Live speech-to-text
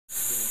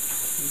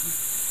I'm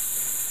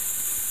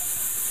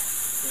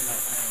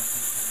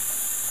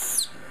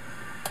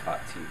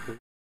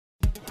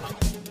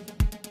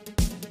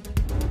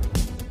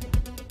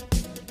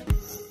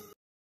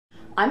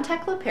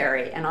Tekla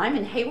Perry, and I'm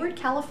in Hayward,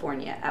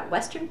 California at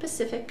Western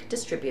Pacific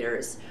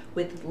Distributors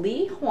with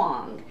Li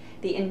Huang,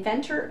 the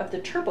inventor of the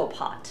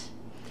TurboPot.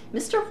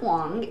 Mr.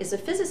 Huang is a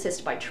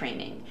physicist by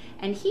training,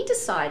 and he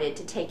decided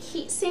to take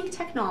heatsink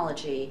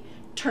technology,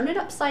 turn it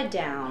upside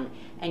down,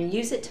 and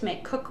use it to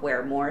make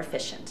cookware more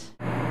efficient.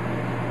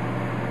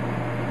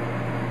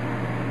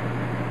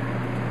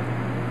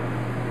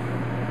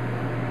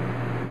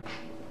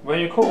 When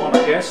you cook on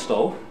a gas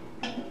stove,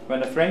 when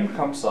the flame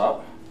comes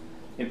up,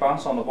 it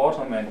bounces on the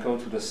bottom and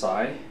goes to the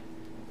side,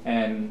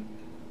 and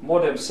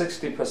more than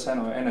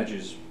 60% of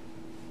energy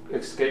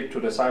escapes to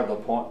the side of the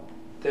pot.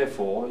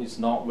 Therefore, it's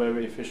not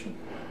very efficient.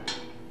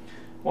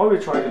 What we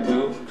try to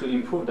do to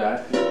improve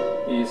that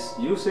is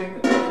using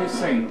a heat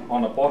sink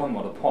on the bottom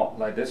of the pot,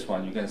 like this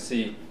one. You can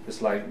see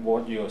it's like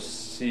what you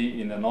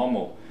see in a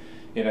normal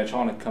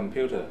electronic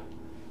computer,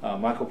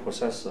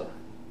 microprocessor.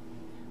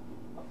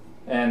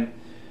 And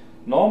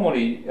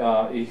normally,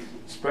 it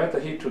spreads the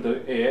heat to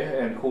the air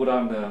and cool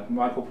down the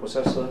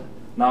microprocessor.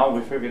 Now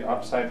we flip it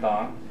upside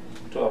down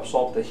to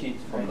absorb the heat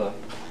from the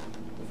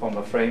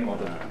frame or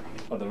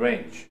the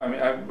range. I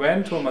mean, I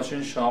went to a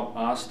machine shop,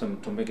 asked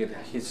them to make it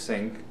a heat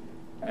sink,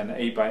 an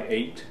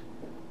 8x8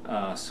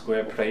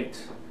 square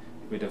plate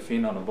with a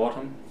fin on the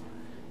bottom.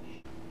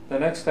 The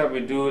next step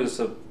we do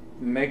is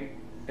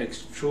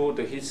extrude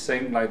the heat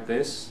sink like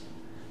this,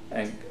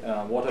 and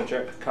water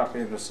jet cut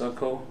in a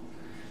circle,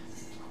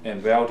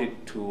 and weld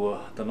it to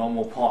the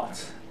normal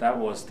pot. That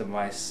was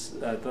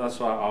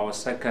that's our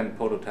second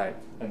prototype,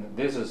 and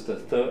this is the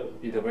third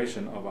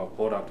iteration of our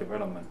product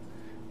development,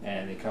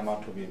 and it came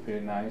out to be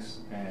pretty nice,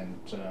 and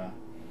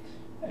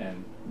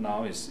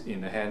now it's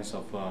in the hands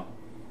of a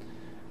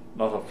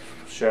lot of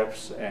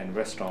chefs and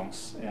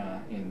restaurants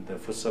in the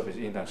food service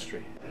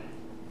industry.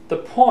 The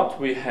pot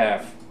we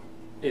have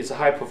is a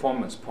high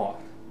performance pot,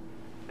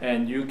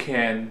 and you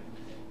can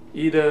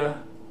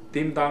either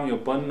dim down your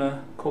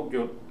burner, cook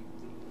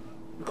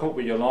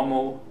with your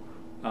normal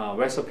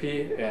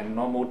recipe and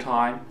normal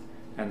time,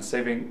 and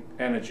saving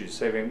energy,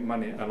 saving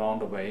money along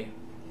the way.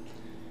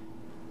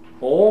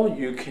 Or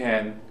you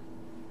can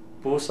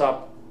boost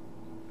up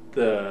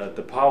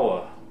the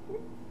power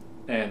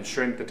and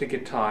shrink the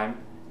ticket time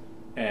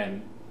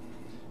and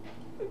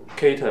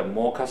cater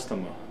more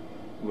customer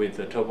with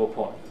the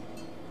TurboPot.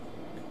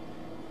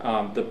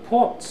 The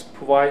pots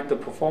provide the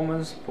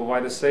performance,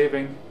 provide the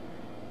saving,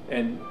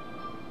 and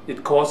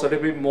it costs a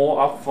little bit more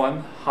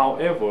upfront.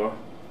 However,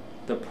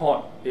 the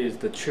pot is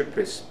the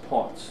cheapest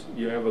pot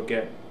you ever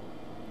get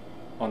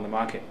on the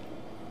market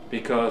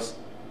because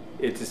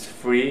it is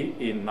free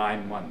in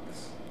 9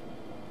 months.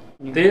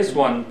 This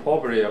one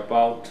probably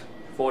about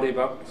 40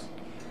 bucks,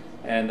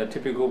 and the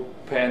typical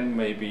pan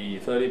may be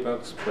 30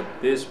 bucks, but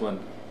this one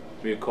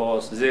will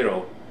cost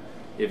zero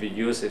if you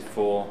use it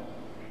for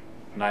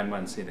 9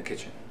 months in the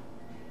kitchen.